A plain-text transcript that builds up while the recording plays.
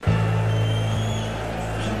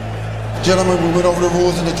Gentlemen, we went over the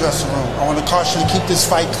rules in the dressing room. I want to caution you to keep this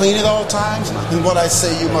fight clean at all times, and what I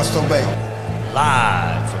say you must obey.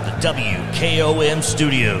 Live from the WKOM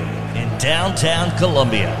studio in downtown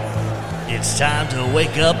Columbia, it's time to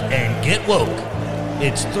wake up and get woke.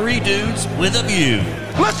 It's Three Dudes with a View.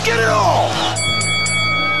 Let's get it all!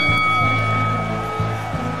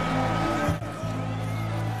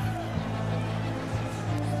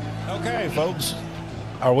 Okay, folks.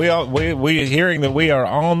 Are we hearing that we are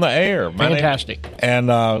on the air? Fantastic. I'm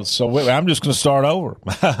just going to start over.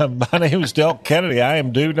 My name is Del Kennedy. I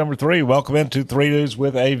am dude number 3. Welcome into Three Dudes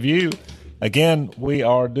with a View. Again, we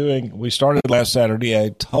started last Saturday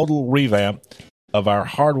a total revamp of our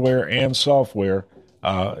hardware and software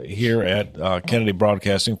here at Kennedy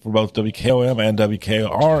Broadcasting for both WKOM and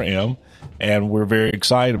WKRM, and we're very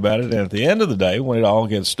excited about it. And at the end of the day, when it all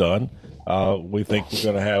gets done, we think we're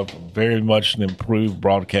going to have very much an improved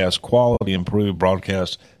broadcast quality, improved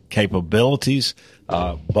broadcast capabilities.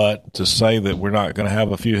 But to say that we're not going to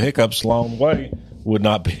have a few hiccups along the way would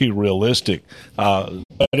not be realistic. But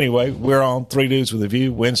anyway, we're on Three Dudes with a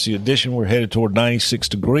View, Wednesday edition. We're headed toward 96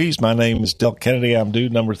 degrees. My name is Del Kennedy. I'm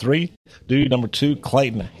dude number 3. Dude number 2,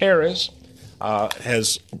 Clayton Harris,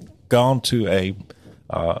 has gone to an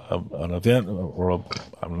event,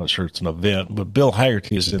 I'm not sure it's an event, but Bill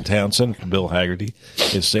Haggerty is in town. Senator Bill Haggerty.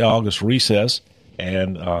 It's the August recess,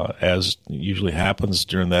 and as usually happens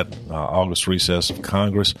during that August recess of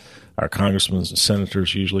Congress, our congressmen and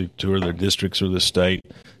senators usually tour their districts or the state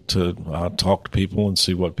to talk to people and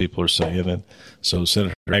see what people are saying. And so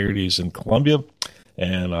Senator Haggerty is in Columbia,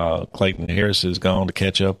 and Clayton Harris has gone to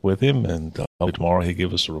catch up with him, and tomorrow he'll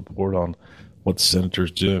give us a report on what the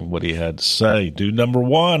senator's doing, what he had to say. Dude number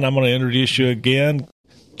 1, I'm going to introduce you again,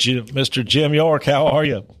 Mr. Jim York. How are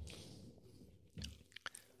you?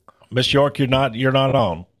 Miss York, you're not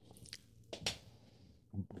on.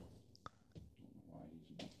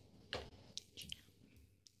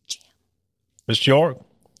 Miss York?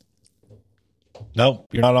 Nope,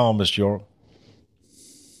 you're not on, Miss York.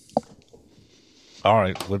 All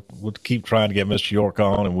right, we'll keep trying to get Mr. York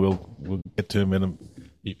on, and we'll get to him in a.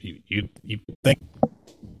 You think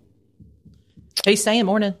he's saying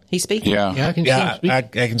morning? He's speaking. Yeah, I can see him speaking.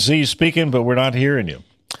 I can see you speaking, but we're not hearing you.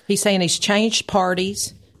 He's saying he's changed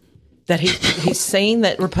parties. That he's seen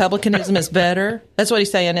that Republicanism is better. That's what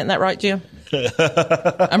he's saying. Isn't that right, Jim?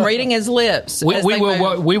 I'm reading his lips. We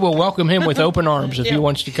will welcome him with open arms if he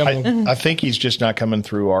wants to come. I think he's just not coming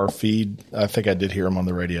through our feed. I think I did hear him on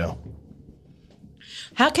the radio.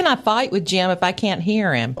 How can I fight with Jim if I can't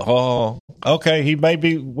hear him? Oh, okay.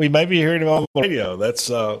 We may be hearing him on the radio. That's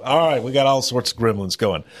all right. We got all sorts of gremlins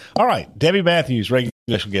going. All right, Debbie Matthews, regular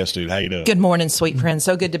special guest dude. How you doing? Good morning, sweet friend.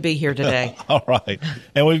 So good to be here today. All right,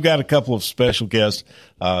 and we've got a couple of special guests.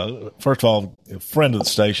 First of all, a friend of the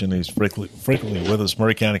station, he's frequently with us,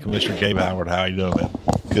 Murray County Commissioner Gabe Howard. How are you doing, man?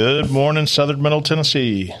 Good morning, Southern Middle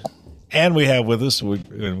Tennessee. And we have with us,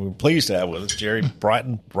 we're pleased to have with us, Jerry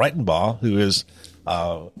Bridenbaugh, who is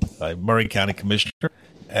a Murray County Commissioner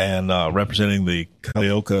and representing the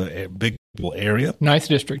Cuyahoga Big area. 9th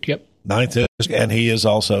District, yep. 9th District, and he is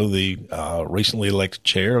also the recently elected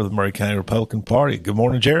chair of the Murray County Republican Party. Good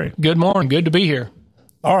morning, Jerry. Good morning. Good to be here.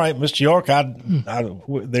 All right, Mr. York,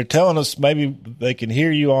 they're telling us maybe they can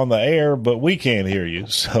hear you on the air, but we can't hear you.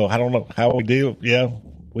 So I don't know how we deal. Yeah,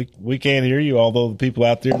 we can't hear you, although the people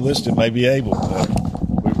out there listening may be able.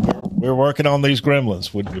 We're working on these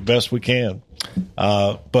gremlins with the best we can.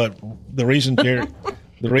 But the reason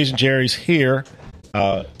Jerry's here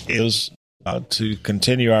is to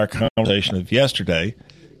continue our conversation of yesterday.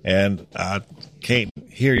 And I can't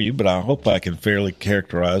hear you, but I hope I can fairly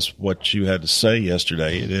characterize what you had to say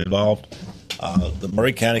yesterday. It involved the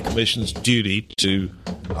Murray County Commission's duty to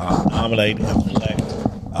nominate and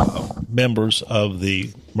elect members of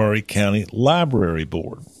the Murray County Library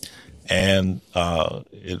Board. And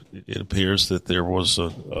it appears that there was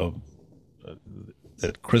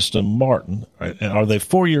that Krista Martin. Are they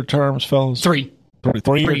 4-year terms, fellas? 3.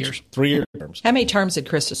 3 years. 3-year terms. How many terms had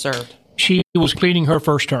Krista served? She was completing her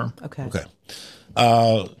first term. Okay.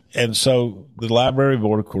 And so the library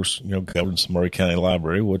board, of course, governs the Murray County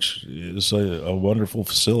Library, which is a wonderful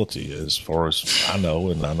facility as far as I know.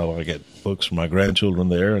 And I know I get books for my grandchildren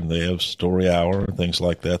there, and they have story hour and things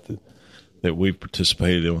like that we've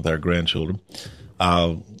participated in with our grandchildren.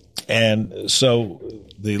 And so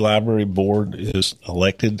the library board is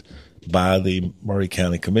elected by the Murray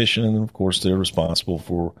County Commission, and of course they're responsible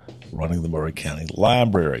for running the Murray County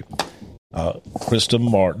Library. Krista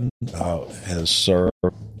Martin has served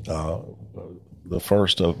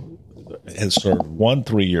has served one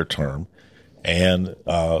 3-year term, and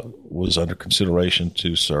was under consideration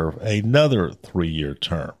to serve another 3-year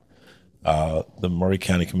term. The Maury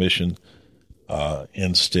County Commission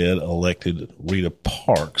instead elected Rita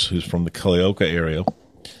Parks, who's from the Culleoka area,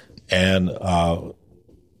 and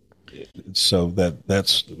so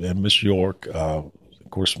that's and Miss York, of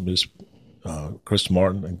course, Miss Krista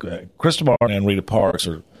Martin and Rita Parks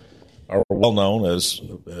are well known as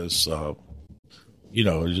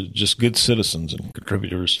just good citizens and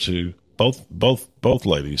contributors to both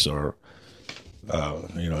ladies are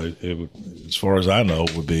as far as I know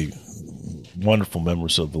would be wonderful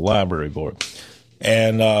members of the library board.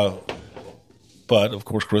 And but of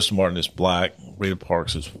course Krista Martin is black, Rita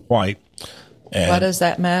Parks is white. And, why does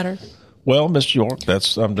that matter? Well, Mr. York,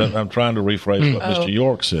 I'm trying to rephrase what Mr.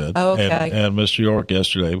 York said. Oh, okay. And Mr. York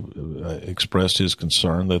yesterday expressed his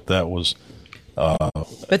concern that was.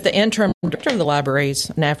 But the interim director of the library is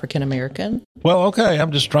an African American. Well, okay.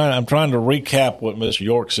 I'm trying to recap what Mr.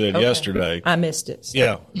 York said yesterday. I missed it.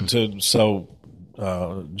 Yeah. So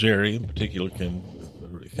Jerry in particular can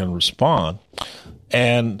respond.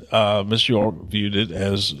 And Mr. York viewed it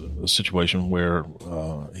as a situation where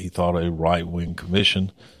he thought a right-wing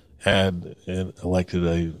commission had elected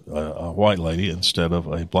a white lady instead of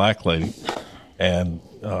a black lady, and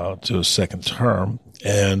to a second term,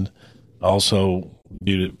 and also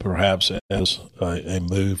viewed it perhaps as a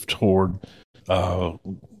move toward, I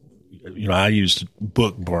used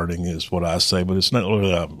book burning is what I say, but it's not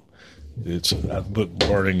really it's book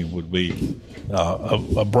burning would be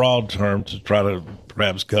a broad term to try to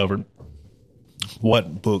perhaps govern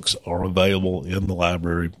what books are available in the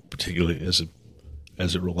library, particularly as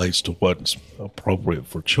it relates to what's appropriate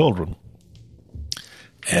for children,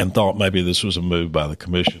 and thought maybe this was a move by the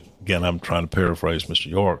commission. Again, I'm trying to paraphrase Mr.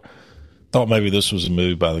 York. Thought maybe this was a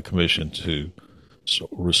move by the commission to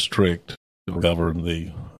restrict or govern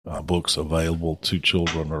the books available to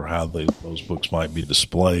children, or how those books might be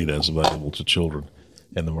displayed as available to children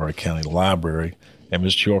in the Maury County Library. And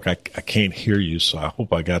Mr. York, I can't hear you, so I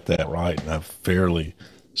hope I got that right. And I've fairly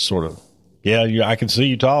I can see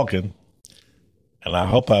you talking. And I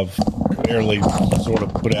hope I've fairly sort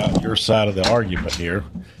of put out your side of the argument here.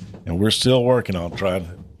 And we're still working on trying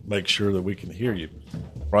to make sure that we can hear you.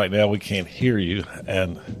 Right now we can't hear you.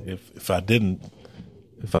 And if I didn't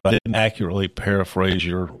accurately paraphrase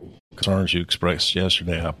your concerns you expressed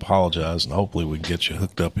yesterday, I apologize. And hopefully we can get you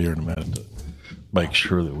hooked up here in a minute to make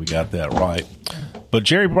sure that we got that right. But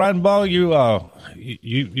Jerry Bridenbaugh,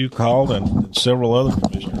 you called, and several other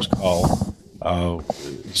commissioners called,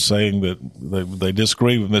 saying that they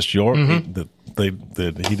disagree with Mr. York,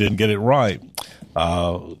 that he didn't get it right.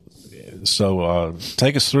 So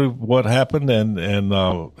take us through what happened and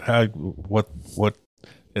what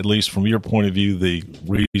at least from your point of view, the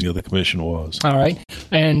reason of the commission was. All right,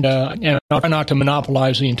 and I'll try not to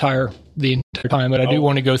monopolize the entire time, but I do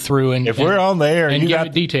want to go through and if we're on the air, and give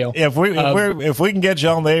it detail. If we can get you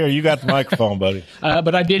on the air, you got the microphone, buddy.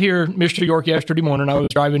 But I did hear Mr. York yesterday morning. I was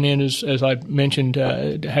driving in as I mentioned,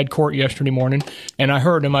 had court yesterday morning, and I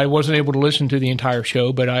heard him. I wasn't able to listen to the entire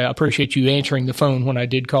show, but I appreciate you answering the phone when I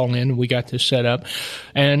did call in, and we got this set up.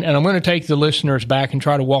 And I'm going to take the listeners back and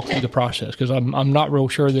try to walk through the process, because I'm not real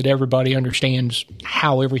sure that everybody understands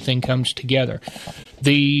how everything comes together.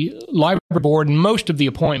 The library board and most of the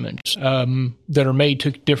appointments that are made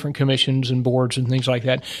to different commissions and boards and things like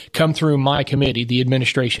that come through my committee, the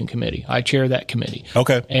administration committee. I chair that committee.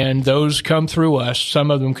 Okay. And those come through us. Some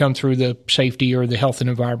of them come through the safety or the health and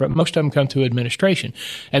environment. Most of them come through administration.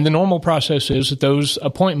 And the normal process is that those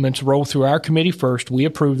appointments roll through our committee first. We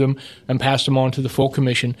approve them and pass them on to the full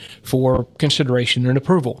commission for consideration and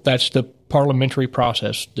approval. That's the parliamentary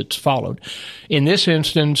process that's followed. In this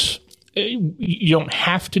instance, you don't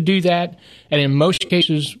have to do that, and in most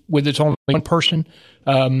cases, with it's only one person,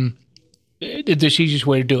 it's the easiest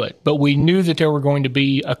way to do it. But we knew that there were going to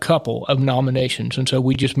be a couple of nominations, and so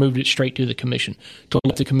we just moved it straight to the commission to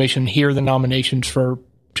let the commission hear the nominations for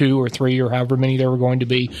 2 or 3 or however many there were going to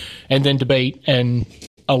be, and then debate and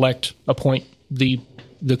appoint the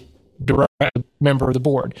direct member of the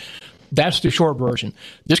board. That's the short version.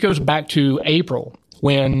 This goes back to April,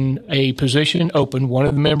 when a position opened, one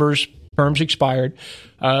of the members' terms expired.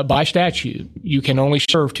 By statute, you can only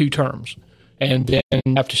serve 2 terms, and then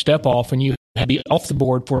you have to step off, and you have to be off the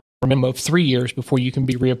board for a minimum of 3 years before you can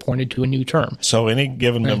be reappointed to a new term. So any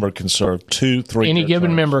given member can serve 2 3-year Any given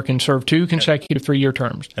terms. member can serve 2 consecutive 3-year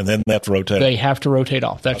terms. And then they have to rotate. They have to rotate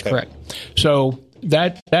off. That's correct. So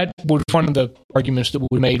that was one of the arguments that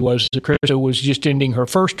we made, was that Krista was just ending her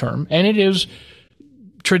first term, and it is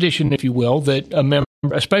tradition, if you will, that a member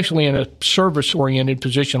especially in a service-oriented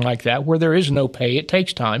position like that, where there is no pay. It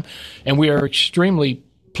takes time, and we are extremely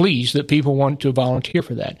pleased that people want to volunteer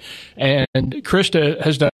for that. And Krista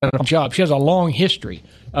has done a job. She has a long history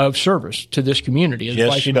of service to this community as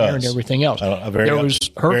vice mayor and everything else.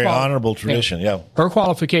 Very honorable tradition, yeah. Her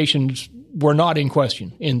qualifications were not in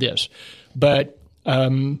question in this. But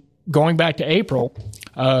going back to April,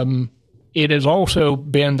 it has also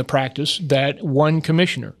been the practice that one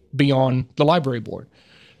commissioner be on the library board.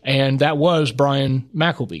 And that was Brian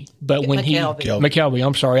McElvey. But when McKelvey,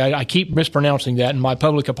 I'm sorry, I keep mispronouncing that, and my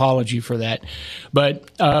public apology for that. But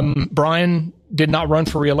Brian did not run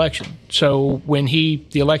for re-election. So when the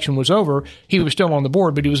election was over, he was still on the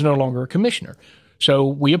board, but he was no longer a commissioner. So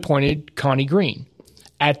we appointed Connie Green.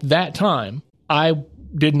 At that time, I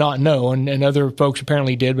did not know, and other folks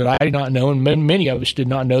apparently did, but I did not know, and many of us did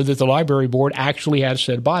not know that the library board actually had a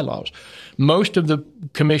set of bylaws. Most of the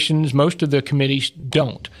commissions, most of the committees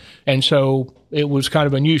don't. And so it was kind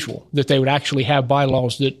of unusual that they would actually have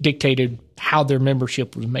bylaws that dictated how their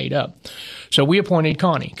membership was made up. So we appointed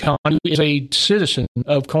Connie. Connie is a citizen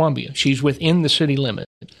of Columbia. She's within the city limit.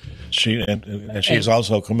 She's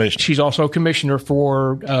also a commissioner. She's also a commissioner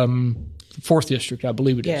for 4th District, I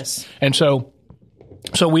believe it is. Yes. And so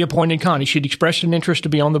we appointed Connie. She'd expressed an interest to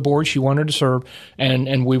be on the board. She wanted to serve,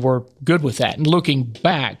 and we were good with that. And looking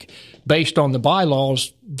back, based on the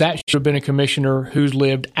bylaws, that should have been a commissioner who's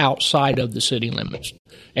lived outside of the city limits.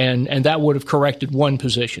 And that would have corrected one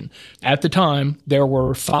position. At the time, there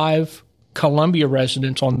were 5 Columbia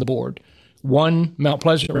residents on the board, 1 Mount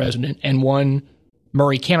Pleasant resident, and 1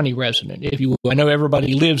 Murray County resident. I know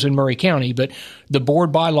everybody lives in Murray County, but the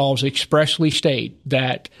board bylaws expressly state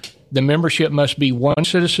that the membership must be 1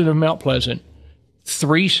 citizen of Mount Pleasant,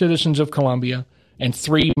 3 citizens of Columbia, and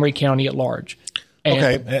 3 Murray County at large.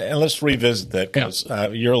 And let's revisit that because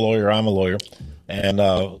you're a lawyer, I'm a lawyer, and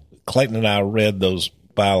Clayton and I read those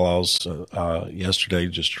bylaws yesterday,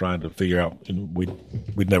 just trying to figure out. And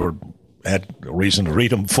we'd never had a reason to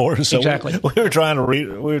read them before, so exactly. we were trying to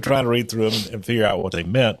read through them and figure out what they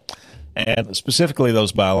meant. And specifically,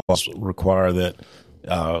 those bylaws require that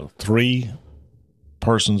 3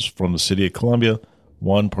 persons from the city of Columbia,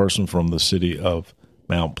 1 person from the city of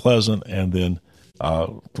Mount Pleasant, and then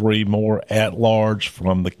 3 more at large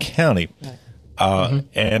from the county.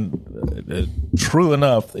 And true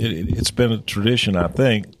enough, it's been a tradition, I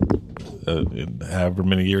think, in however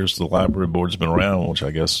many years the library board's been around, which I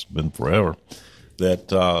guess has been forever,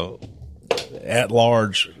 that at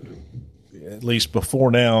large, at least before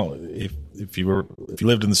now, if you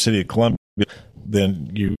lived in the city of Columbia, then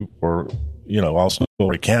you were also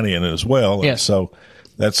Murray County in it as well. Yes. So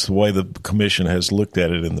that's the way the commission has looked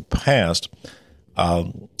at it in the past.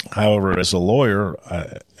 However, as a lawyer,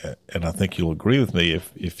 and I think you'll agree with me,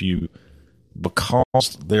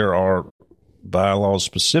 because there are bylaws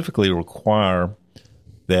specifically require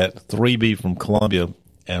that 3 be from Columbia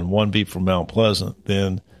and 1 be from Mount Pleasant,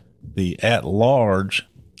 then the at-large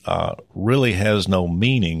really has no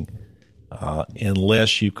meaning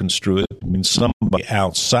unless you construe it. I mean, somebody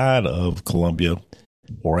outside of Columbia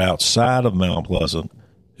or outside of Mount Pleasant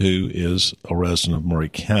who is a resident of Murray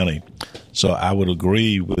County. So I would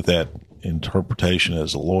agree with that interpretation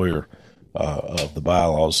as a lawyer of the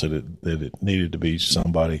bylaws that it needed to be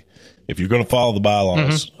somebody. If you're going to follow the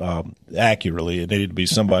bylaws accurately, it needed to be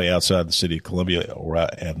somebody outside the city of Columbia or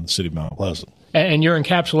in the city of Mount Pleasant. And your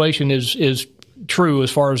encapsulation is true as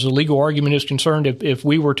far as the legal argument is concerned. If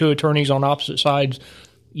we were 2 attorneys on opposite sides,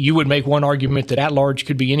 you would make one argument that at-large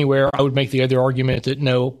could be anywhere. I would make the other argument that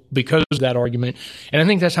no, because of that argument. And I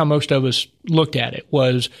think that's how most of us looked at it,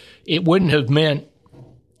 was it wouldn't have meant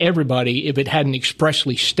everybody if it hadn't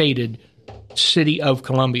expressly stated City of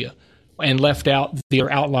Columbia and left out their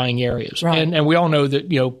outlying areas. Right. And we all know that,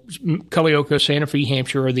 Culleoka, Santa Fe,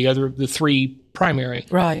 Hampshire are the 3 primary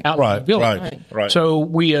outlying villages. Right. So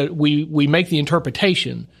we make the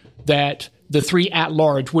interpretation that the 3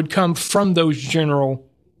 at-large would come from those general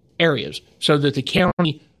areas so that the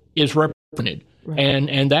county is represented. Right.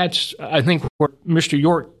 And that's, I think, where Mr.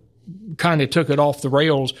 York kind of took it off the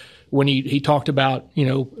rails when he talked about,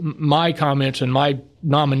 my comments and my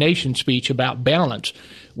nomination speech about balance.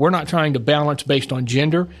 We're not trying to balance based on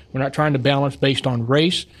gender. We're not trying to balance based on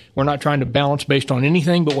race. We're not trying to balance based on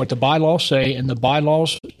anything but what the bylaws say, and the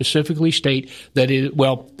bylaws specifically state that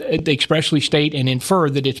they expressly state and infer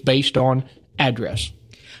that it's based on address.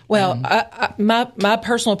 Well, my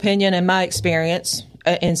personal opinion and my experience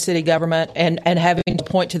in city government and having to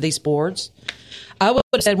point to these boards, I would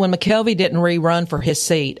have said when McKelvey didn't rerun for his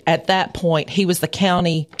seat, at that point he was the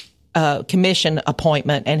county commission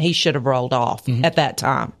appointment and he should have rolled off at that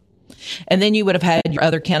time. And then you would have had your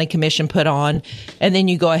other county commission put on, and then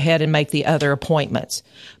you go ahead and make the other appointments.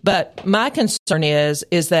 But my concern is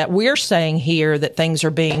that we're saying here that things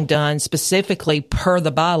are being done specifically per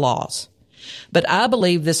the bylaws. But I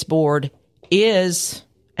believe this board is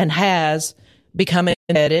and has become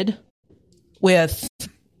embedded with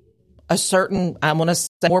a certain, I want to say,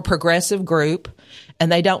 more progressive group,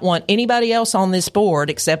 and they don't want anybody else on this board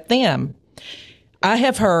except them. I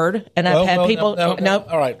have heard, and I've had people. No,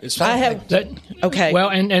 all right, it's fine. I have. Okay.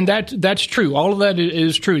 Well, and that's true. All of that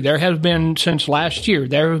is true. There has been, since last year,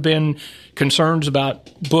 there have been concerns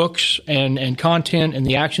about books and content and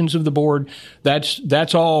the actions of the board.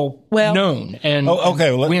 That's all known, and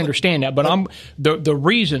we understand that. But the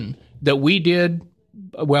reason that we did,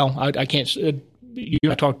 I can't. You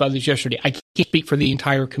and I talked about this yesterday. I can't speak for the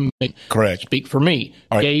entire committee. Correct. Speak for me.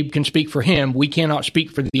 Right. Gabe can speak for him. We cannot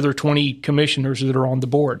speak for the other 20 commissioners that are on the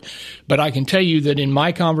board. But I can tell you that in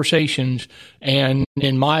my conversations and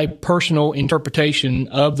in my personal interpretation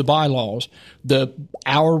of the bylaws,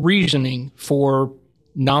 our reasoning for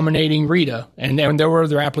nominating Rita, and there were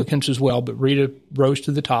other applicants as well, but Rita rose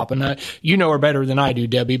to the top. And you know her better than I do,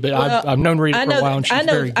 Debbie, but I've known Rita for a while, and she's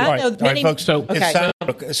very good. I know all right, folks, so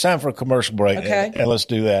it's time for a commercial break, and let's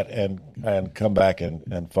do that and come back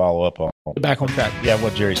and follow up on. Back on track. Yeah,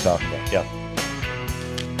 what Jerry's talking about. Yeah.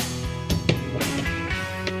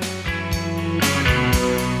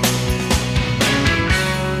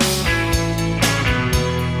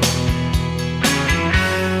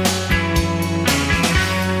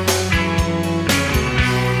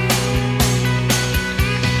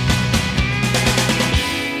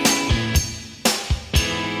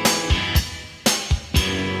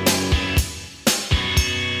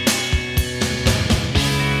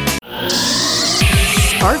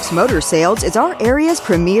 Parks Motor Sales is our area's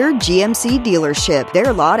premier GMC dealership.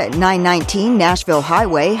 Their lot at 919 Nashville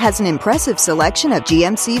Highway has an impressive selection of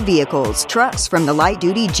GMC vehicles, trucks from the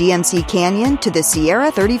light-duty GMC Canyon to the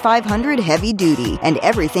Sierra 3500 heavy-duty, and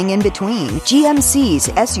everything in between. GMC's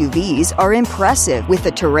SUVs are impressive with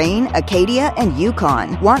the Terrain, Acadia, and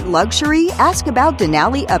Yukon. Want luxury? Ask about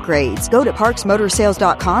Denali upgrades. Go to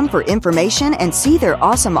parksmotorsales.com for information and see their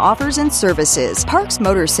awesome offers and services. Parks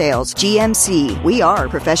Motor Sales, GMC. We are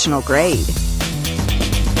professional grade.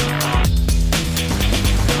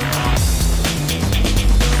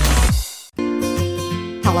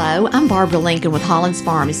 Hello, I'm Barbara Lincoln with Hollins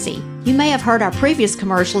Pharmacy. You may have heard our previous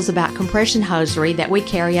commercials about compression hosiery that we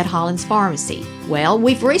carry at Hollins Pharmacy. Well,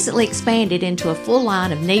 we've recently expanded into a full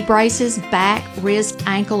line of knee braces, back, wrist,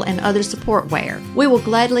 ankle, and other support wear. We will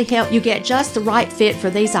gladly help you get just the right fit for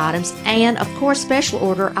these items and, of course, special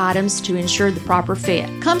order items to ensure the proper fit.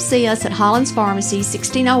 Come see us at Hollins Pharmacy,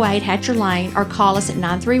 1608 Hatcher Lane, or call us at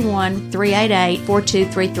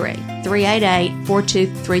 931-388-4233.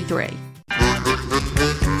 388-4233.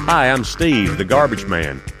 Hi, I'm Steve, the garbage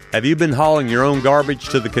man. Have you been hauling your own garbage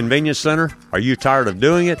to the convenience center? Are you tired of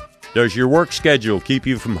doing it? Does your work schedule keep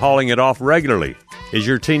you from hauling it off regularly? Is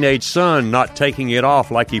your teenage son not taking it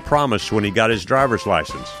off like he promised when he got his driver's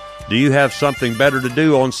license? Do you have something better to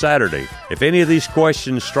do on Saturday? If any of these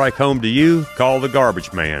questions strike home to you, call the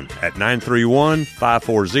garbage man at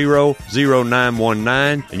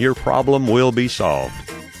 931-540-0919 and your problem will be solved.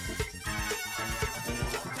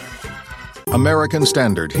 American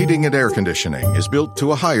Standard Heating and Air Conditioning is built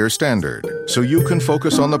to a higher standard, so you can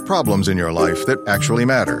focus on the problems in your life that actually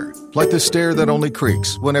matter, like the stair that only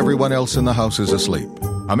creaks when everyone else in the house is asleep.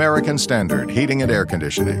 American Standard Heating and Air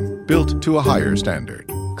Conditioning, built to a higher standard.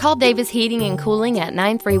 Call Davis Heating and Cooling at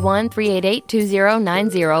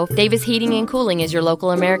 931-388-2090. Davis Heating and Cooling is your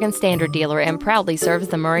local American Standard dealer and proudly serves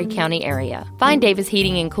the Murray County area. Find Davis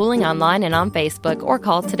Heating and Cooling online and on Facebook or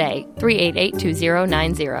call today,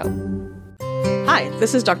 388-2090. Hi,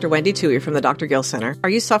 this is Dr. Wendy Toohey from the Dr. Gill Center. Are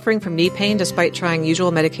you suffering from knee pain despite trying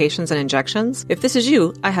usual medications and injections? If this is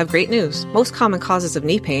you, I have great news. Most common causes of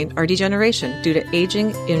knee pain are degeneration due to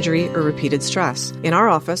aging, injury, or repeated stress. In our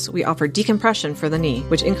office, we offer decompression for the knee,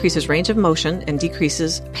 which increases range of motion and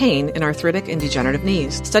decreases pain in arthritic and degenerative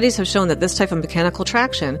knees. Studies have shown that this type of mechanical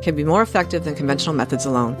traction can be more effective than conventional methods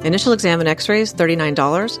alone. Initial exam and x-rays,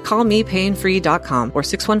 $39. Call mepainfree.com or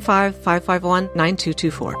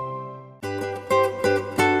 615-551-9224.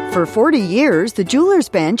 For 40 years, the Jeweler's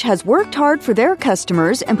Bench has worked hard for their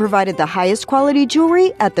customers and provided the highest quality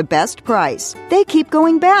jewelry at the best price. They keep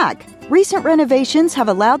going back. Recent renovations have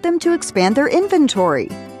allowed them to expand their inventory.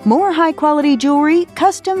 More high-quality jewelry,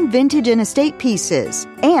 custom vintage and estate pieces,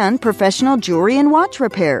 and professional jewelry and watch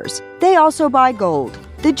repairs. They also buy gold.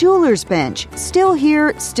 The Jeweler's Bench. Still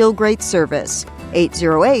here, still great service.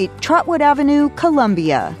 808 Trotwood Avenue,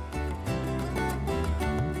 Columbia.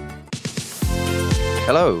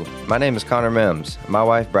 Hello, my name is Connor Mims. My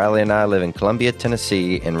wife Bradley and I live in Columbia,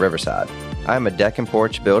 Tennessee in Riverside. I am a deck and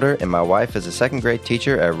porch builder, and my wife is a second grade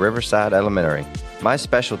teacher at Riverside Elementary. My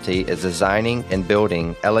specialty is designing and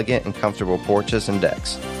building elegant and comfortable porches and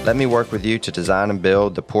decks. Let me work with you to design and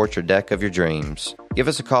build the porch or deck of your dreams. Give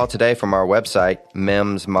us a call today from our website,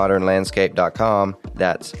 mimsmodernlandscape.com.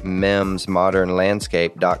 That's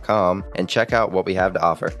mimsmodernlandscape.com, and check out what we have to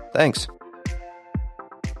offer. Thanks.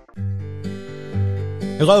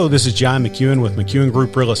 Hello, this is John McEwen with McEwen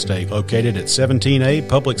Group Real Estate, located at 17A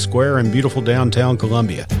Public Square in beautiful downtown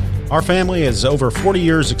Columbia. Our family has over 40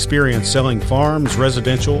 years' experience selling farms,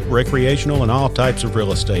 residential, recreational, and all types of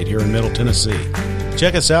real estate here in Middle Tennessee.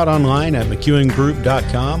 Check us out online at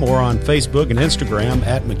McEwenGroup.com or on Facebook and Instagram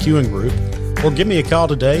at McEwen Group, or give me a call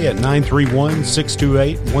today at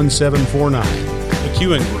 931-628-1749.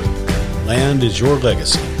 McEwen Group. Land is your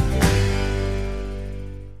legacy.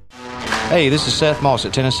 Hey, this is Seth Moss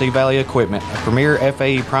at Tennessee Valley Equipment, a premier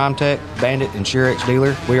FAE PrimeTech, Bandit, and Shurex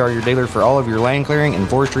dealer. We are your dealer for all of your land clearing and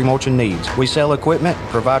forestry mulching needs. We sell equipment,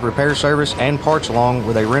 provide repair service, and parts along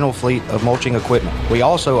with a rental fleet of mulching equipment. We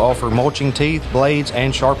also offer mulching teeth, blades,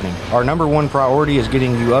 and sharpening. Our number one priority is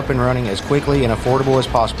getting you up and running as quickly and affordable as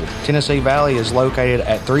possible. Tennessee Valley is located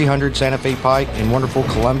at 300 Santa Fe Pike in wonderful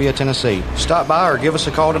Columbia, Tennessee. Stop by or give us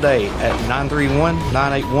a call today at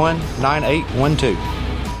 931-981-9812.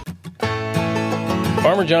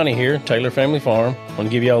 Farmer Johnny here, Taylor Family Farm. I want to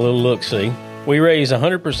give y'all a little look-see. We raise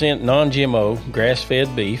 100% non-GMO,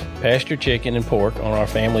 grass-fed beef, pasture chicken, and pork on our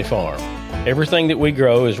family farm. Everything that we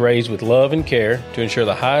grow is raised with love and care to ensure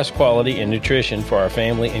the highest quality and nutrition for our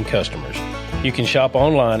family and customers. You can shop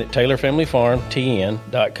online at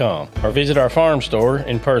TaylorFamilyFarmTN.com or visit our farm store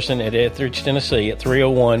in person at Etheridge, Tennessee at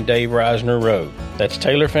 301 Dave Reisner Road. That's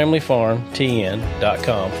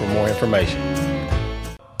TaylorFamilyFarmTN.com for more information.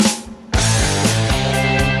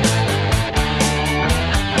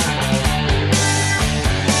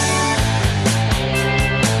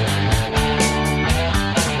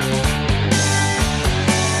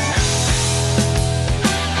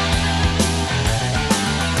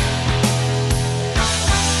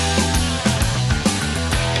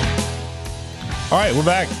 All right, we're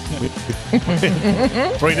back.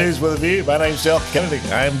 3 News with a View. My name's Del Kennedy.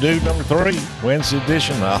 I am dude number 3, Wednesday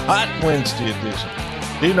edition, a hot Wednesday edition.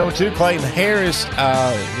 Dude number 2, Clayton Harris,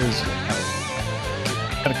 has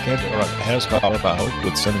caught up, I hope,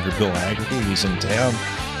 with Senator Bill Hagerty. He's in town,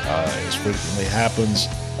 as frequently happens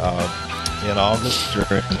in August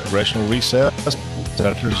during congressional recess.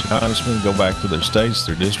 Senators and congressmen go back to their states,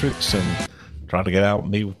 their districts, and try to get out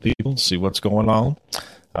and meet with people, see what's going on.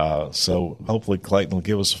 So hopefully Clayton will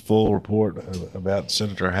give us a full report about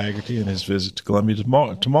Senator Hagerty and his visit to Columbia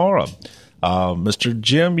tomorrow. Mr.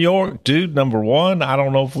 Jim York, dude number 1. I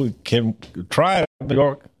don't know if we can try it,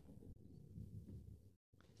 York.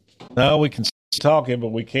 No, we can talk him,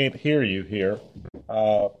 but we can't hear you here.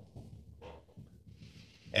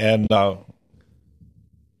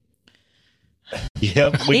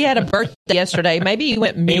 Yep, he had a birthday yesterday. Maybe he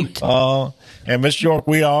went mute. And Mr. York,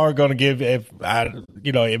 we are going to give,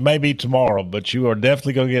 it may be tomorrow, but you are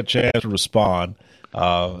definitely going to get a chance to respond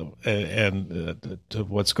and to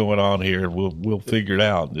what's going on here. We'll figure it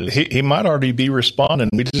out. He might already be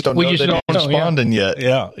responding. We just don't know that he's responding yet.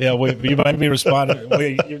 Yeah. You might be responding.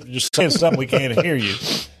 You're just saying something we can't hear you.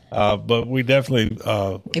 But we definitely.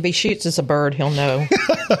 If he shoots us a bird, he'll know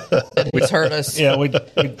that he's hurt us. Yeah, we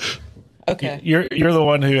Okay. You're the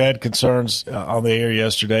one who had concerns on the air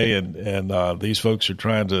yesterday, and these folks are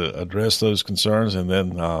trying to address those concerns, and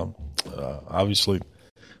then obviously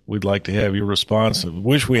we'd like to have your response. I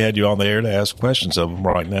wish we had you on the air to ask questions of them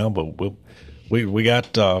right now, but we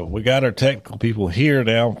got our technical people here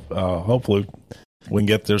now. Hopefully we can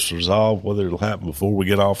get this resolved. Whether it'll happen before we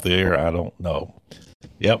get off the air, I don't know.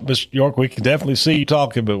 Yep, Mr. York, we can definitely see you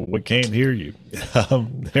talking, but we can't hear you.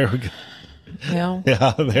 There we go. Yeah,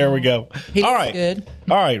 there we go. All right. Good.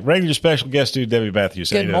 All right. Regular special guest dude, Debbie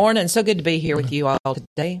Matthews. Good morning. So good to be here with you all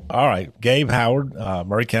today. All right. Gabe Howard,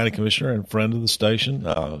 Murray County Commissioner and friend of the station,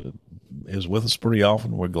 is with us pretty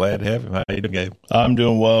often. We're glad to have him. How you doing, Gabe? I'm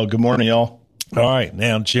doing well. Good morning, y'all. All right.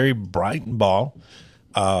 Now, Jerry Bridenbaugh,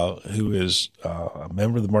 who is a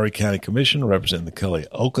member of the Murray County Commission, representing the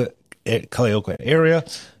Culleoka area.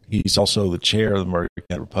 He's also the chair of the Murray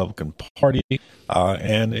County Republican Party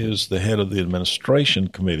and is the head of the administration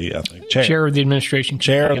committee, I think. Chair of the administration committee.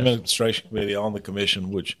 Chair of the administration committee on the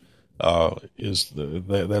commission, which is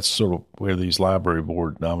that's sort of where these library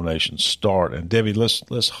board nominations start. And Debbie,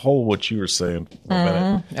 let's hold what you were saying for a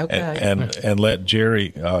minute, okay, and let Jerry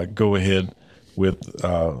go ahead with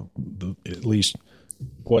at least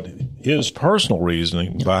what his personal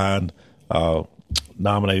reasoning behind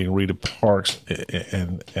nominating Rita Parks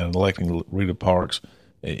and electing Rita Parks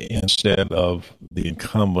instead of the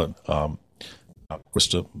incumbent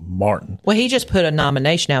Krista Martin. Well, he just put a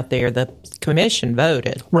nomination out there. The commission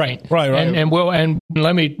voted. Right. And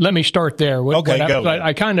let me start there. Okay, go.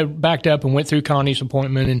 I kind of backed up and went through Connie's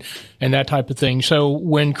appointment and that type of thing. So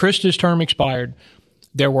when Krista's term expired,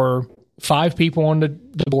 there were 5 people on the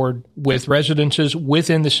board with residences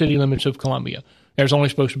within the city limits of Columbia. There's only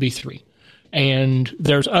supposed to be 3. And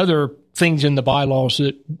there's other things in the bylaws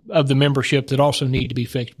of the membership that also need to be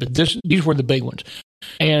fixed. But these were the big ones.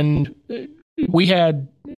 And we had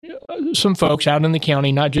some folks out in the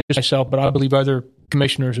county, not just myself, but I believe other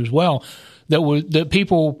commissioners as well, that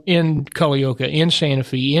people in Culleoka, in Santa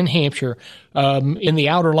Fe, in Hampshire, in the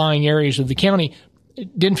outer lying areas of the county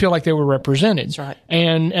didn't feel like they were represented. That's right.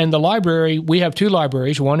 And the library, we have 2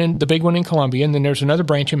 libraries, the big one in Columbia, and then there's another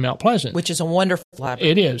branch in Mount Pleasant. Which is a wonderful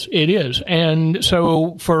library. It is. And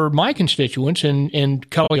so for my constituents in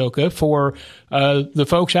Culleoka, for the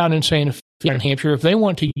folks out in Santa Fe and Hampshire, if they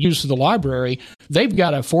want to use the library, they've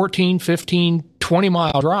got a 14, 15,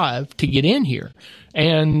 20-mile drive to get in here.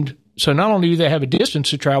 And so not only do they have a distance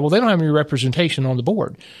to travel, they don't have any representation on the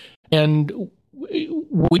board. And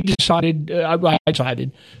I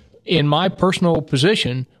decided, in my personal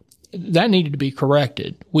position, that needed to be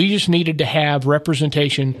corrected. We just needed to have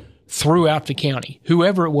representation throughout the county.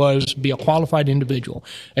 Whoever it was, be a qualified individual.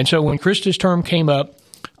 And so when Krista's term came up,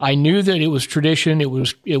 I knew that it was tradition. It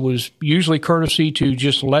was usually courtesy to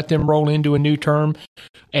just let them roll into a new term.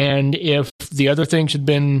 And if the other things had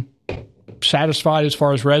been satisfied as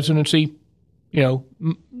far as residency,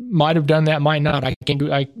 might have done that, might not. I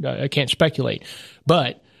can't speculate.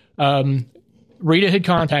 But Rita had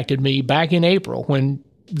contacted me back in April when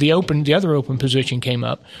the other open position came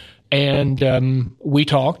up, and we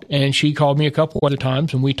talked. And she called me a couple other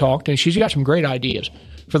times, and we talked. And she's got some great ideas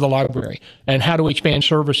for the library and how to expand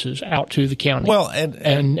services out to the county. Well,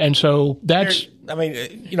 and so that's. I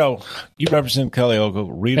mean, you represent Culleoka.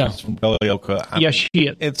 Rita's from Culleoka. Yes, she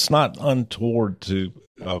is. It's not untoward to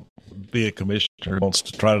be a commissioner who wants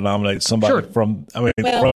to try to nominate somebody from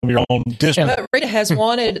your own district. But Rita has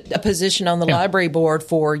wanted a position on the library board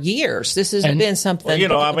for years. This has been something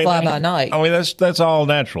fly by night. I mean, that's all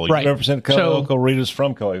natural. You represent Culleoka. Rita's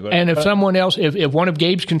from Culleoka. And if someone else, if one of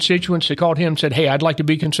Gabe's constituents had called him and said, "Hey, I'd like to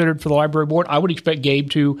be considered for the library board," I would expect Gabe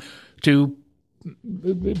to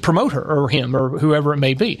promote her or him or whoever it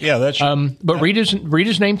may be. Yeah, that's true. But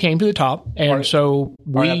Rita's name came to the top, and so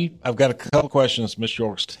we. I've got a couple questions. Miss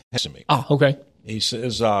York's texting me. Ah, okay. He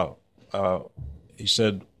says, he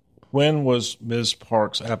said, when was Ms.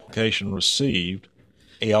 Parks' application received?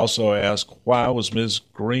 He also asked, why was Ms.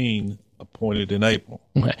 Green appointed in April?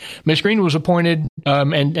 Okay. Ms. Green was appointed,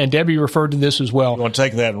 and Debbie referred to this as well. You want to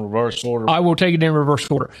take that in reverse order? I will take it in reverse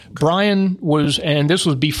order. Brian was, and this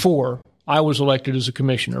was before I was elected as a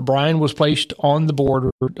commissioner. Brian was placed on the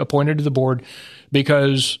board or appointed to the board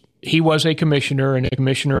because he was a commissioner, and a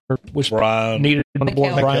commissioner was needed on the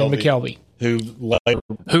board. Brian McKelvey,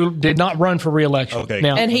 who did not run for re-election. Okay.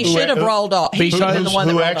 Now, and he should have rolled off.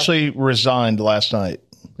 Who actually resigned last night.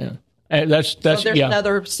 Yeah. That's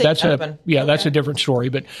another seat open. That's a different story.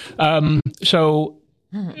 But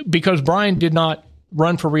because Brian did not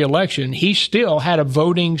run for re-election, he still had a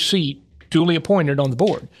voting seat duly appointed on the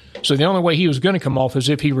board. So the only way he was going to come off is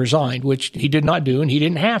if he resigned, which he did not do, and he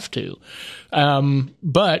didn't have to.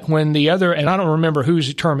 But when the other, and I don't remember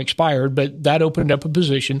whose term expired, but that opened up a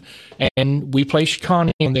position, and we placed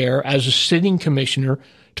Connie in there as a sitting commissioner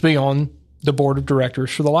to be on the board of directors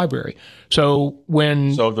for the library. So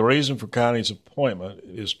the reason for Connie's appointment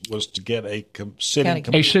was to get a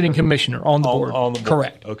sitting commissioner on the board. On the board.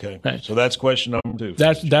 Correct. Okay. Right. So that's question number 2.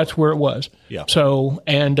 That's where it was. Yeah. So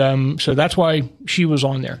so that's why she was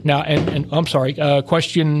on there. Now and I'm sorry.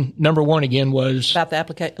 Question number 1 again was about the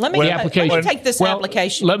application. Let me take this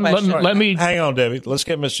application. Let me hang on, Debbie. Let's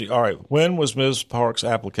get Mr. All right. When was Ms. Parks'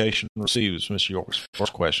 application received? Is Mr. York's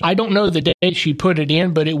first question. I don't know the date she put it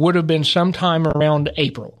in, but it would have been sometime around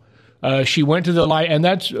April. She went to the and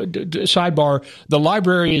that's sidebar. The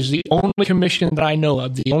library is the only commission that I know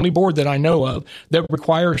of, the only board that I know of that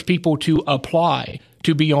requires people to apply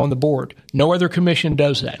to be on the board. No other commission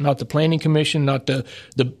does that. Not the planning commission, not the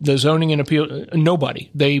zoning and appeal. Nobody.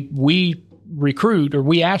 We recruit or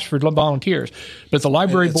we ask for volunteers, but the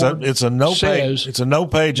library board it's a no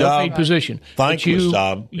pay job, no-paid position. Thankless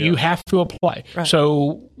job. Yeah. You have to apply. Right.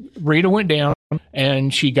 So Rita went down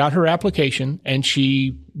and she got her application and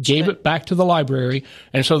she gave it back to the library,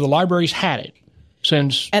 and so the library's had it.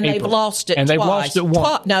 since and April. they've lost it. And twice. they've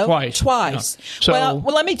lost it twice. Yeah. So,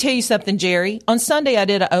 well, let me tell you something, Jerry. On Sunday, I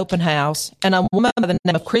did an open house, and a woman by the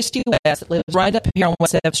name of Christy West that lives right up here on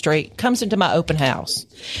West 7th Street comes into my open house,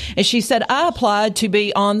 and she said, "I applied to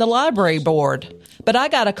be on the library board, but I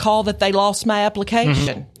got a call that they lost my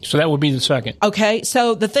application." So that would be the second. Okay,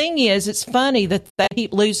 so the thing is, it's funny that they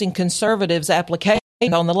keep losing conservatives' applications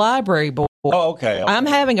on the library board. Oh, okay. I'm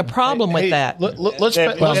having a problem with that. Let's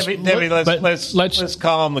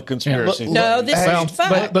calm the conspiracy. No, this is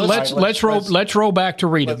fine. But let's roll back to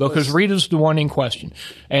Rita, because Rita's the one in question,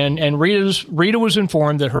 and Rita was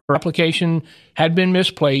informed that her application had been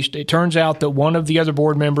misplaced. It turns out that one of the other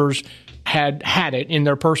board members had it in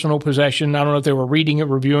their personal possession. I don't know if they were reading it,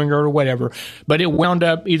 reviewing it, or whatever, but it wound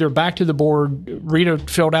up either back to the board. Rita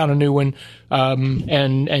filled out a new one,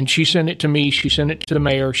 and she sent it to me. She sent it to the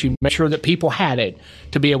mayor. She made sure that people had it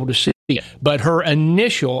to be able to see it. But her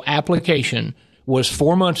initial application was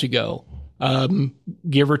 4 months ago,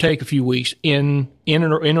 give or take a few weeks, in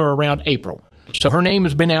or around April. So her name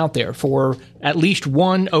has been out there for at least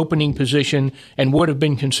one opening position and would have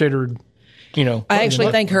been considered. I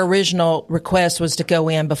actually think her original request was to go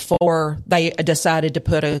in before they decided to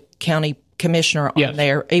put a county commissioner on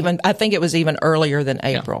there. I think it was even earlier than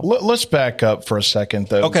April. Let's back up for a second,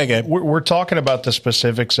 though. Okay, Gabe. We're talking about the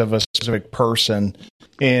specifics of a specific person,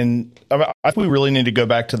 and I think we really need to go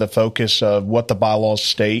back to the focus of what the bylaws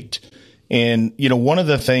state. And one of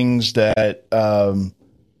the things that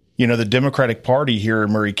the Democratic Party here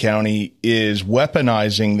in Maury County is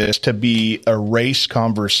weaponizing this to be a race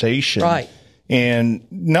conversation. Right. And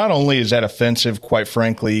not only is that offensive, quite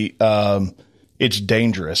frankly, it's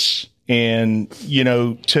dangerous. And,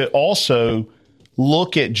 to also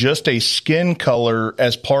look at just a skin color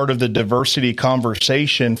as part of the diversity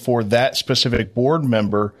conversation for that specific board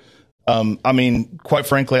member, quite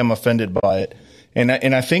frankly, I'm offended by it. And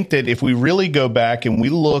I think that if we really go back and we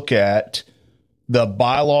look at the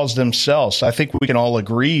bylaws themselves, I think we can all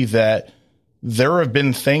agree that there have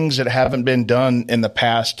been things that haven't been done in the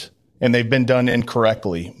past, and they've been done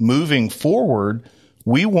incorrectly. Moving forward,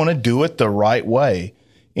 we want to do it the right way.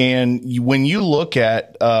 And when you look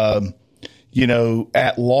at, at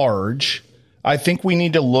large, I think we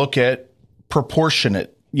need to look at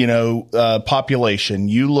proportionate, population.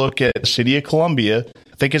 You look at the city of Columbia,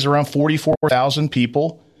 I think it's around 44,000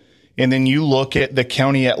 people. And then you look at the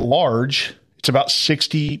county at large, it's about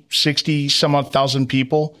 60 some odd thousand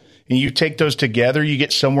people. And you take those together, you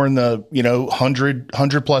get somewhere in the,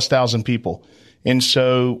 100 plus thousand people. And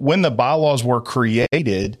so when the bylaws were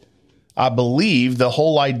created, I believe the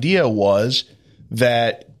whole idea was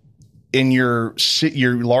that in your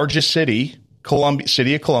largest city,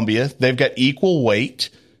 City of Columbia, they've got equal weight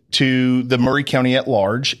to the Maury County at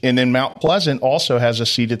large. And then Mount Pleasant also has a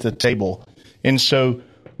seat at the table. And so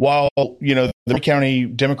while, the Maury County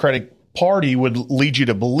Democratic Party would lead you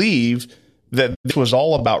to believe that this was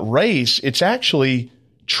all about race, it's actually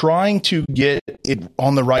trying to get it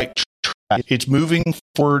on the right track. It's moving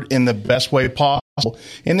forward in the best way possible.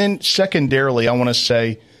 And then secondarily, I want to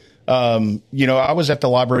say, I was at the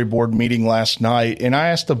library board meeting last night, and I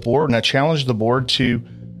asked the board and I challenged the board to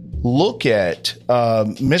look at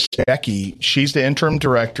Miss Jackie. She's the interim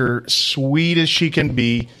director, sweet as she can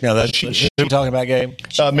be. Yeah, that's who you talking about, Gabe?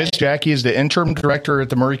 Miss Jackie is the interim director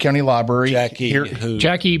at the Maury County Library.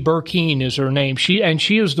 Jackie Burkeen is her name. She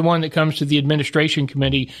is the one that comes to the administration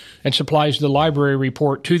committee and supplies the library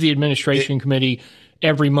report to the administration committee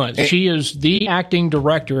every month. She is the acting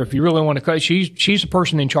director, if you really want to call it. She's the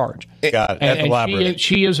person in charge. Got it. At the library.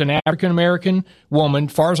 She is an African-American woman.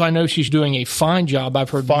 As far as I know, she's doing a fine job. I've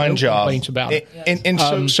heard complaints about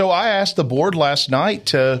it. So I asked the board last night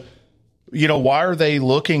to, why are they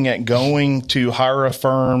looking at going to hire a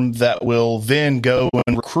firm that will then go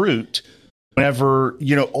and recruit whenever,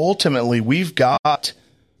 ultimately we've got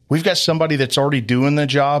somebody that's already doing the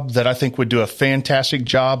job that I think would do a fantastic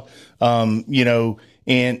job,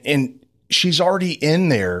 and she's already in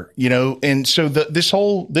there, and so this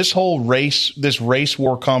whole race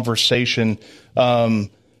war conversation,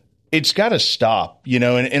 it's got to stop,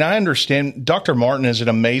 and I understand Dr. Martin is an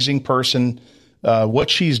amazing person, what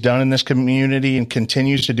she's done in this community and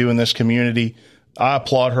continues to do in this community. I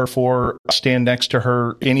applaud her for. I stand next to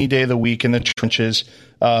her any day of the week in the trenches.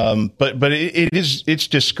 But it's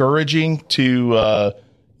discouraging to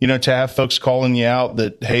have folks calling you out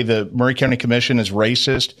that, hey, the Maury County Commission is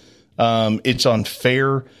racist. It's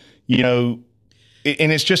unfair, and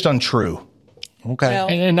it's just untrue.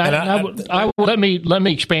 Okay. Let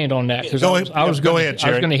me expand on that because I was going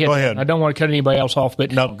to hit. I don't want to cut anybody else off,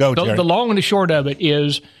 but no, go. The long and the short of it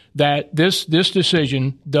is that this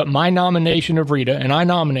decision, my nomination of Rita, and I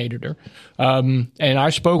nominated her, and I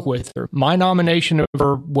spoke with her. My nomination of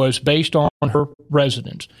her was based on her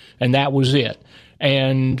residence, and that was it.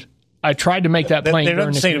 And I tried to make that plain. There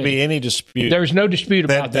doesn't seem to be any dispute. There's no dispute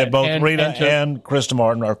about that. Both Rita and Krista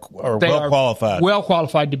Martin are well qualified. Well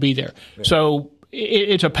qualified to be there. Yeah. So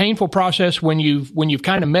it's a painful process when you've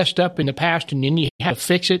kind of messed up in the past and then you have to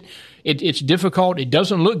fix it. It's difficult. It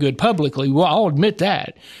doesn't look good publicly. Well, I'll admit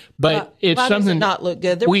that. But it's why something does it not look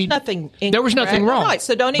good. There was nothing incorrect. There was nothing wrong. Right.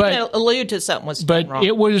 So don't even allude to something was wrong. But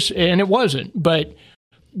it was, and it wasn't. But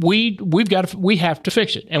we have to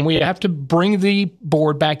fix it, and we have to bring the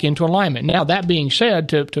board back into alignment. Now, that being said,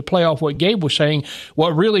 to play off what Gabe was saying,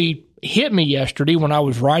 what really hit me yesterday when I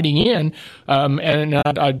was writing in, and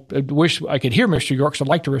I wish I could hear Mr. York, so I'd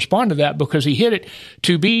like to respond to that because he hit it,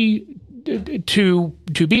 to be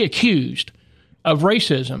accused of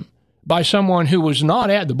racism by someone who was not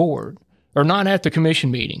at the board or not at the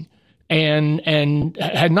commission meeting and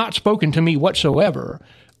had not spoken to me whatsoever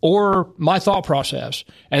or my thought process,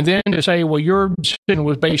 and then to say, well, your decision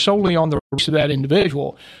was based solely on the race of that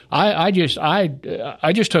individual. I just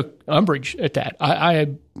took umbrage at that. I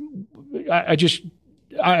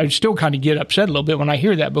still kind of get upset a little bit when I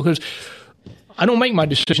hear that because I don't make my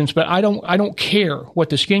decisions, but I don't care what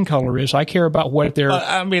the skin color is. I care about what their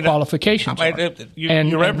qualifications are.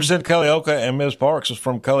 You represent Culleoka, and Ms. Parks is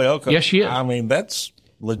from Culleoka. Yes, she is. I mean, that's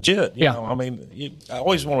legit. You know? I mean, I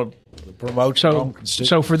always want to promote your own constituents.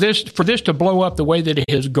 So for this to blow up the way that it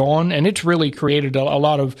has gone, and it's really created a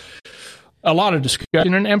lot of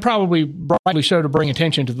discussion, and probably rightly so, to bring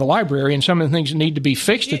attention to the library and some of the things that need to be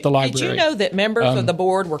fixed at the library. Did you know that members of the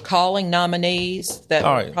board were calling nominees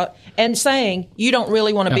and saying, you don't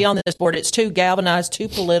really want to be on this board, it's too galvanized, too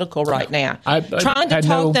political right now, trying to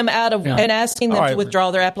talk them out of and asking them to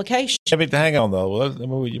withdraw their application. Hang on,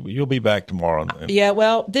 though. You'll be back tomorrow. Yeah,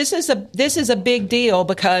 well, this is a big deal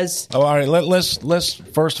because... all right, let's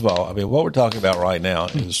first of all, I mean, what we're talking about right now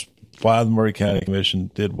is why the Maury County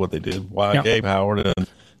Commission did what they did, why Gabe Howard and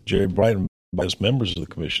Jerry Bridenbaugh, as members of the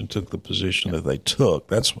commission, took the position that they took.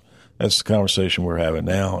 That's the conversation we're having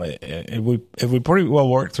now. Have we pretty well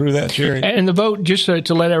worked through that, Jerry? And the vote, just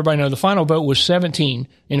to let everybody know, the final vote was 17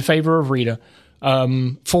 in favor of Rita,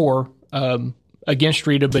 4 against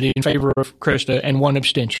Rita, but in favor of Krista, and 1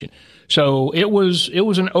 abstention. So it was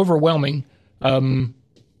an overwhelming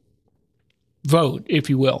vote, if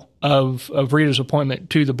you will, of Rita's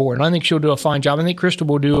appointment to the board. And I think she'll do a fine job. I think Krista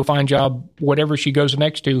will do a fine job, whatever she goes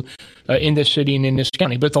next to in this city and in this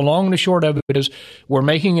county. But the long and the short of it is we're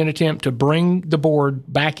making an attempt to bring the board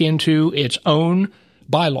back into its own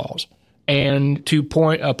bylaws and to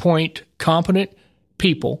appoint competent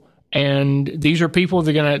people. And these are people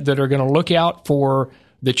that are going to look out for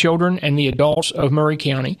the children and the adults of Maury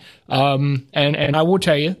County. And I will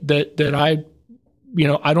tell you that I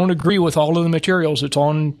don't agree with all of the materials that's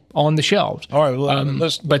on the shelves. All right, well,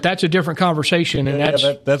 but that's a different conversation, and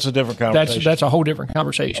that's a different conversation. That's a whole different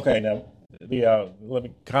conversation. Okay, now let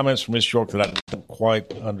me comments from Ms. York that I don't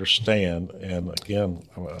quite understand, and again,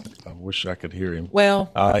 I wish I could hear him. Well,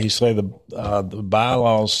 he said the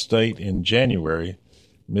bylaws state in January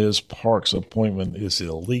Ms. Parks' appointment is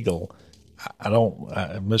illegal. I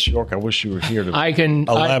don't, Ms. York, I wish you were here to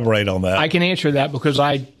elaborate on that. I can answer that because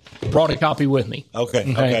I brought a copy with me.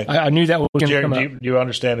 Okay. I knew that was going to come up. Do you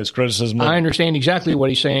understand his criticism? I understand exactly what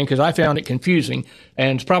he's saying because I found it confusing,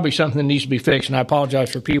 and it's probably something that needs to be fixed, and I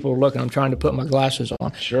apologize for people looking. I'm trying to put my glasses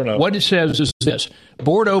on. Sure enough. What it says is this: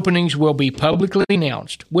 board openings will be publicly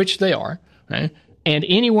announced, which they are, right? And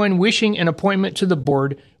anyone wishing an appointment to the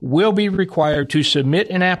board will be required to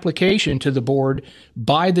submit an application to the board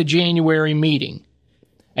by the January meeting.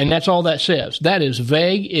 And that's all that says. That is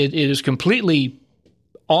vague. It is completely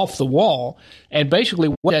off the wall. And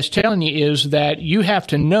basically what that's telling you is that you have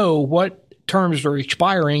to know what terms are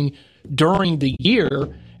expiring during the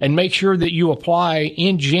year and make sure that you apply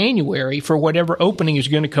in January for whatever opening is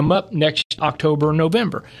going to come up next October or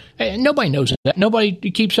November. And nobody knows that.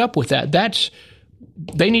 Nobody keeps up with that.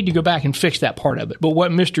 They need to go back and fix that part of it. But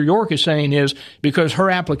what Mr. York is saying is because her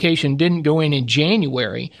application didn't go in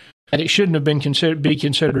January, that it shouldn't have been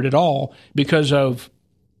considered at all because of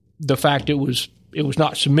the fact it was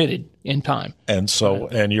not submitted in time. And so,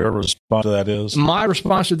 and your response to that is? My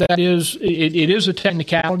response to that is it is a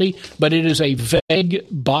technicality, but it is a vague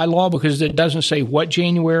bylaw because it doesn't say what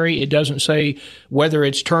January. It doesn't say whether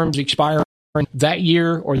its terms expire that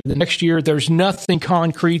year or the next year. There's nothing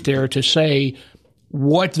concrete there to say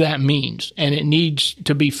what that means, and it needs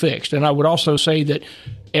to be fixed. And I would also say that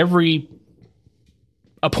every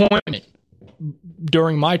appointment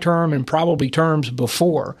during my term and probably terms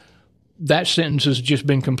before, that sentence has just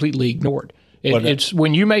been completely ignored. It's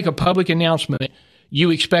when you make a public announcement,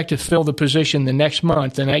 you expect to fill the position the next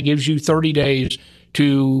month, and that gives you 30 days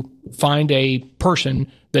to find a person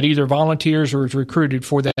that either volunteers or is recruited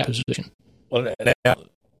for that position. Well, now,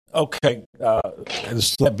 okay,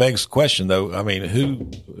 that begs the question, though. I mean,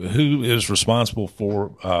 who is responsible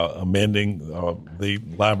for amending the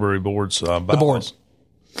library board's bylaws?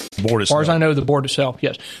 The board. As far as I know, the board itself,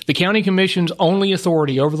 yes. The county commission's only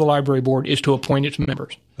authority over the library board is to appoint its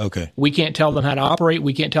members. Okay. We can't tell them how to operate.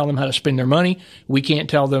 We can't tell them how to spend their money. We can't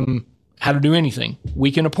tell them how to do anything.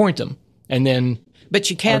 We can appoint them, and then. But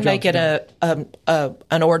you can make it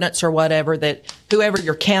an ordinance or whatever that whoever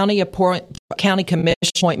your county commission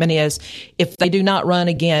appointment is, if they do not run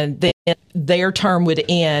again, then their term would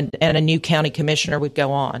end and a new county commissioner would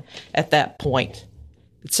go on at that point.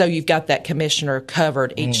 So you've got that commissioner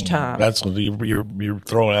covered each time. That's you're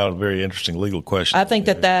throwing out a very interesting legal question. I think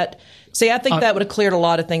that would have cleared a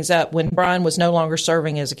lot of things up when Brian was no longer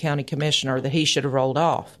serving as a county commissioner, that he should have rolled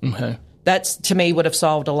off. Okay. That's, to me, would have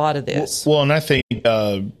solved a lot of this. Well, and I think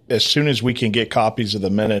as soon as we can get copies of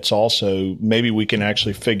the minutes also, maybe we can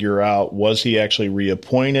actually figure out, was he actually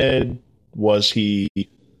reappointed? Was he,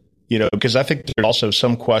 because I think there's also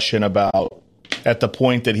some question about at the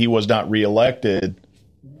point that he was not reelected.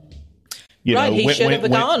 He should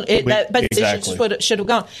have gone. That position should have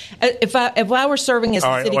gone. If I were serving as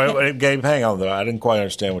city wait, Gabe, hang on though. I didn't quite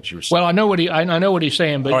understand what you were saying. Well, I know what he's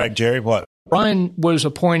saying. But all right, Jerry, what? Brian was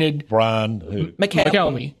appointed. Brian who?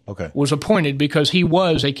 McKelvey. Okay. Was appointed because he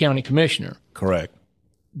was a county commissioner. Correct.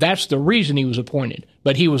 That's the reason he was appointed.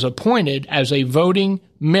 But he was appointed as a voting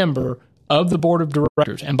member of the board of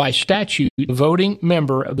directors, and by statute, the voting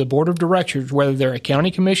member of the board of directors, whether they're a county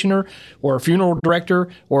commissioner or a funeral director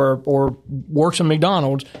or works at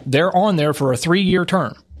McDonald's, they're on there for a 3-year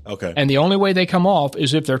term. Okay. And the only way they come off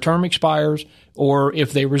is if their term expires or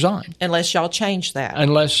if they resign. Unless y'all change that.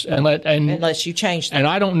 Unless you change that. And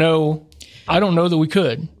I don't know that we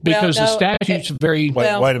could, because the statute's very wait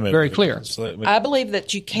a minute, very clear. I believe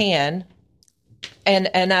that you can,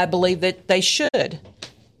 and I believe that they should.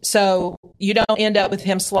 So you don't end up with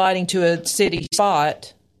him sliding to a city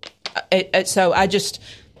spot. So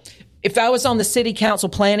if I was on the city council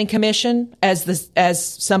planning commission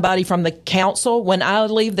as somebody from the council, when I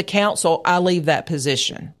leave the council, I leave that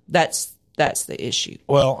position. That's the issue.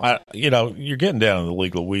 Well, you're getting down in the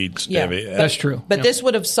legal weeds, Debbie. That's true. But this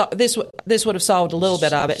would have this would have solved a little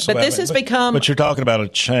bit of it. But this has become. But you're talking about a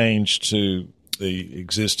change to the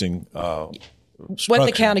existing. What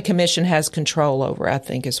the county commission has control over, I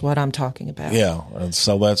think, is what I'm talking about. Yeah, and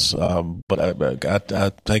so that's. But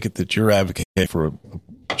I take it that you're advocating for a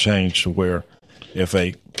change to where, if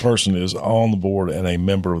a person is on the board and a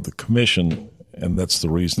member of the commission, and that's the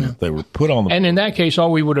reason that they were put on the. And in that case,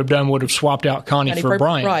 all we would have done would have swapped out Connie for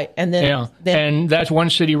Brian, right? And then and that's one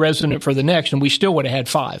city resident for the next, and we still would have had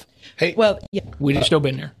 5. Hey, we'd have still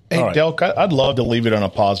been there. Hey, right. Delk, I'd love to leave it on a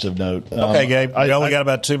positive note. Okay, Gabe, we only got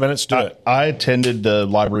about 2 minutes to do it. I attended the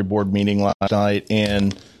library board meeting last night,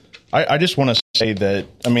 and I just want to say that,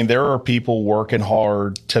 there are people working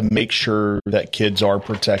hard to make sure that kids are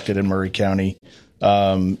protected in Murray County,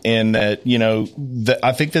 and that,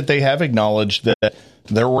 I think that they have acknowledged that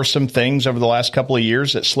there were some things over the last couple of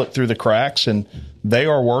years that slipped through the cracks, and they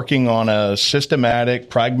are working on a systematic,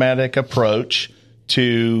 pragmatic approach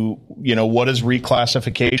to, what does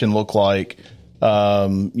reclassification look like?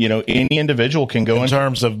 Any individual can go in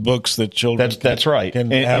terms of books that children. That's right. Can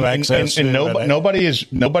have access to.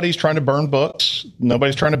 Nobody's trying to burn books.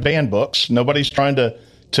 Nobody's trying to ban books. Nobody's trying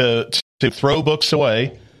to throw books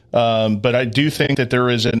away. But I do think that there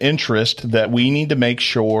is an interest that we need to make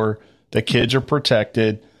sure that kids are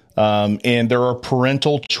protected, and there are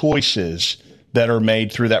parental choices that are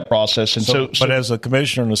made through that process. And but as a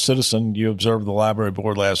commissioner and a citizen, you observed the library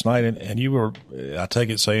board last night, and you were, I take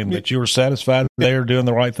it, saying that you were satisfied they are doing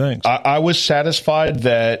the right things. I was satisfied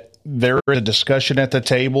that there is a discussion at the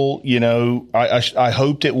table. I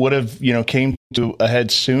hoped it would have, came to a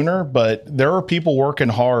head sooner, but there are people working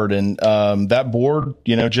hard, and that board,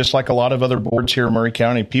 just like a lot of other boards here in Murray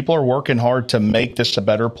County, people are working hard to make this a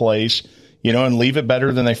better place, and leave it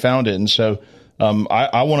better than they found it. And so,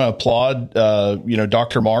 I want to applaud,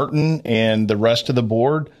 Dr. Martin and the rest of the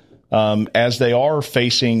board as they are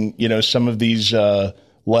facing, some of these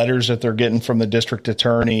letters that they're getting from the district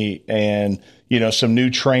attorney and, some new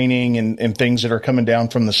training and things that are coming down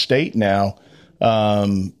from the state now.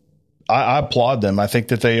 I applaud them. I think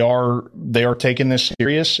that they are taking this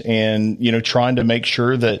serious and, trying to make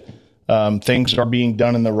sure that things are being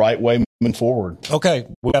done in the right way moving forward. Okay,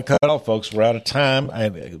 we got cut off, folks. We're out of time.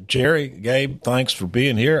 And Jerry, Gabe, thanks for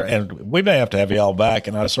being here. And we may have to have you all back.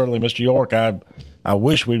 And I certainly, Mr. York, I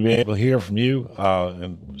wish we'd be able to hear from you.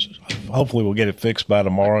 And hopefully we'll get it fixed by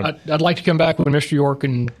tomorrow. I'd like to come back when Mr. York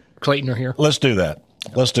and Clayton are here. Let's do that.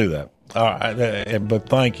 All right. But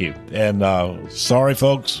thank you. And sorry,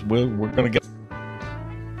 folks, we're going to get